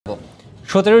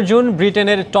17 June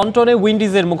ব্রিটেনের টনটনে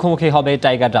উইন্ডিজের মুখোমুখি হবে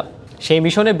টাইগাররা। সেই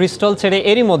মিশনে ব্রিস্টল ছেড়ে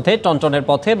এরই মধ্যে টনটনের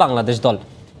পথে বাংলাদেশ দল।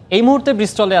 এই মুহূর্তে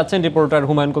ব্রিস্টলে আছেন রিপোর্টার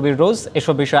হুমায়ুন কবির রোজ।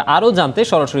 এসব বিষয়ে আরও জানতে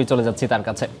সরাসরি চলে যাচ্ছি তার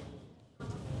কাছে।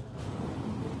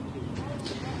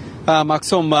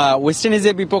 মাকসুম, ওয়েস্ট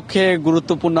ইন্ডিজের বিপক্ষে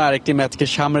গুরুত্বপূর্ণ আরেকটি ম্যাচকে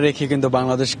সামনে রেখে কিন্তু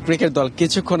বাংলাদেশ ক্রিকেট দল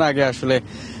কিছুক্ষণ আগে আসলে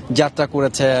যাত্রা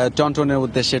করেছে টনটনের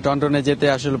উদ্দেশ্যে। টনটনে যেতে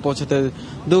আসলে পৌঁছতে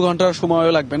 2 ঘন্টার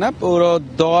সময়ও লাগবে না। পুরো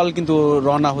দল কিন্তু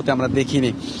রওনা হতে আমরা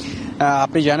দেখিনি।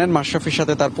 আপনি জানেন মাশরাফির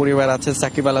সাথে তার পরিবার আছে,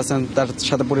 সাকিব আল হাসান তার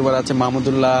সাথে পরিবার আছে,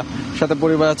 মাহমুদুল্লাহ সাথে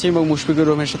পরিবার আছে এবং মুশফিকুর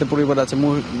রহমানের সাথে পরিবার আছে।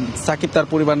 সাকিব তার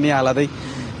পরিবার নিয়ে আলাদাই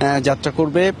যাত্রা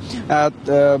করবে।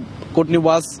 কোটনি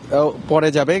ওয়াজ পরে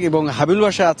যাবে এবং হাবিল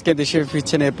বাশা আজকে দেশে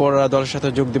ফিরছেন। এরপর দলের সাথে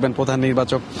যোগ দিবেন প্রধান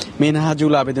নির্বাচক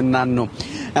মিনহাজুল আবেদিন নান্নু।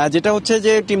 যেটা হচ্ছে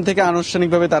যে টিম থেকে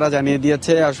আনুষ্ঠানিকভাবে তারা জানিয়ে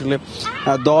দিয়েছে আসলে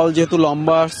দল যেহেতু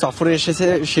লম্বা সফরে এসেছে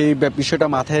সেই বিষয়টা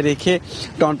মাথায় রেখে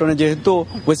টনটনে যেহেতু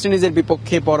ওয়েস্ট ইন্ডিজের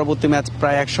বিপক্ষে পরবর্তী ম্যাচ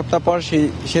প্রায় 1 সপ্তাহ পর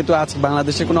সেহেতু আজ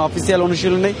বাংলাদেশে কোনো অফিসিয়াল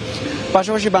অনুশীলন নেই।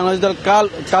 পাশাপাশি বাংলাদেশ দল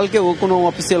কালকেও কোনো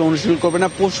অফিসিয়াল অনুশীলন করবে না।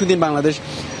 পরশুদিন বাংলাদেশ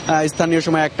স্থানীয়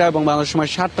সময় 1টা এবং বাংলাদেশ সময়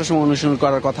 7টার সময় অনুশীলন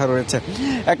করার কথা রয়েছে।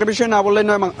 একটা বিষয় না বললেই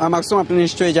নয় মাকসুম, আপনি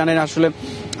নিশ্চয়ই জানেন আসলে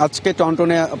আজকে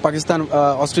টনটনে পাকিস্তান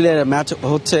অস্ট্রেলিয়ার ম্যাচ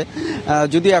হচ্ছে।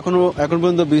 যদি এখন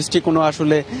পর্যন্ত বৃষ্টি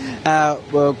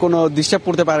কোনো ডিস্টার্ব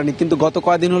করতে পারেনি, কিন্তু গত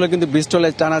কয়েকদিন হলো কিন্তু ব্রিস্টলে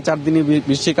টানা 4 দিনের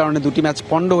বৃষ্টির কারণে 2টি ম্যাচ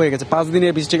পন্ড হয়ে গেছে। 5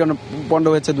 দিনের বৃষ্টির কারণে পন্ড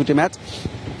হয়েছে 2টি ম্যাচ,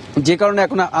 যে কারণে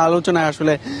এখন আলোচনায়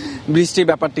আসলে বৃষ্টির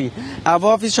ব্যাপারটি।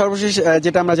 আবহাওয়া অফিস সর্বশেষ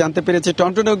যেটা আমরা জানতে পেরেছি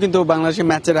টনটনেও কিন্তু বাংলাদেশের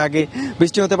ম্যাচের আগে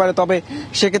বৃষ্টি হতে পারে। তবে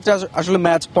সেক্ষেত্রে আসলে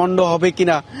ম্যাচ পন্ড হবে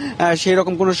কিনা সেই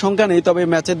রকম কোনো শঙ্কা নেই। তবে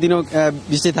ম্যাচের দিনও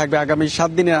বৃষ্টি থাকবে। আগামী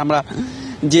 7 দিনে আমরা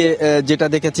যেটা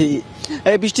দেখেছি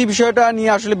এই বৃষ্টির বিষয়টা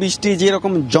নিয়ে আসলে বৃষ্টি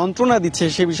যেরকম যন্ত্রণা দিচ্ছে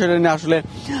সেই বিষয়টা নিয়ে আসলে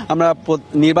আমরা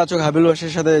নির্বাচক হাবিল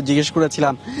বাশার সাথে জিজ্ঞেস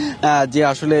করেছিলাম যে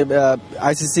আসলে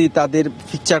আইসিসি তাদের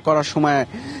ফিকচার করার সময়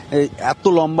এত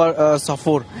লম্বা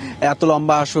সফর, এত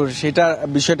লম্বা আসর, সেটার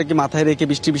বিষয়টা কি মাথায় রেখে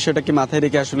বৃষ্টির বিষয়টা কি মাথায়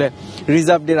রেখে আসলে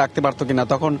রিজার্ভ ডে রাখতে পারতো কিনা।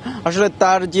 তখন আসলে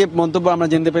তার যে মন্তব্য আমরা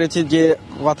জানতে পেরেছি, যে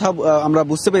কথা আমরা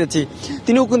বুঝতে পেরেছি,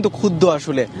 তিনিও কিন্তু ক্ষুব্ধ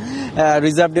আসলে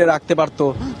রিজার্ভ ডে রাখতে পারতো।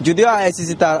 যদিও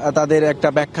আইসিসি তাদের একটা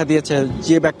ব্যাখ্যা দিয়েছে,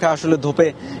 যে ব্যাখ্যা আসলে ধোপে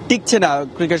টিকছে না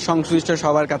ক্রিকেট সংশ্লিষ্ট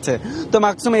সবার কাছে। তো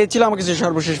মাকসুম, এই ছিল আমার কাছে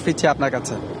সর্বশেষ। ফিরছে আপনার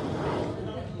কাছে।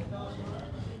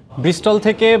 ব্রিস্টল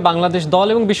থেকে বাংলাদেশ দল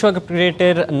এবং বিশ্ব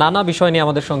ক্রিকেটের নানা বিষয় নিয়ে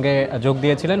আমাদের সঙ্গে যোগ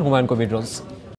দিয়েছিলেন হুমায়ুন কবির রোজ।